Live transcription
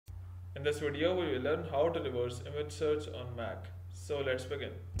In this video, we will learn how to reverse image search on Mac. So let's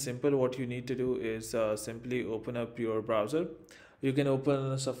begin. Simple, what you need to do is simply open up your browser. You can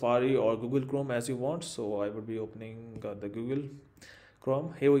open Safari or Google Chrome as you want. So I would be opening the Google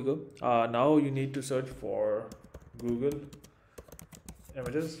Chrome. Here we go. Now you need to search for Google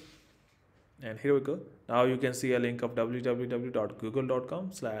Images. And here we go. Now you can see a link of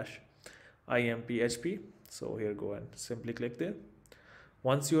www.google.com/imphp. So here, go and simply click there.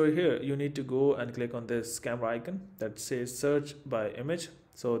 Once you are here, you need to go and click on this camera icon that says search by image.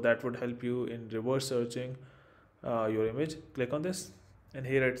 So that would help you in reverse searching your image. Click on this, and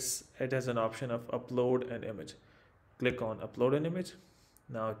here it has an option of upload an image. Click on upload an image.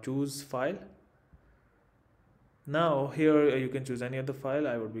 Now choose file. Now here you can choose any other file.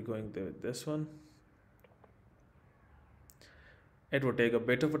 I would be going with this one. It would take a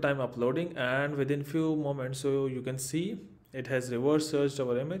bit of a time uploading, and within few moments, so you can see it has reverse searched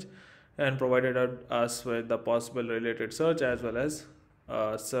our image and provided us with the possible related search, as well as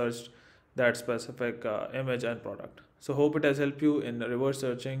searched that specific image and product. So hope it has helped you in reverse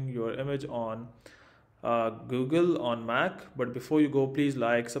searching your image on Google on Mac. But before you go, please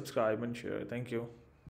like, subscribe and share. Thank you.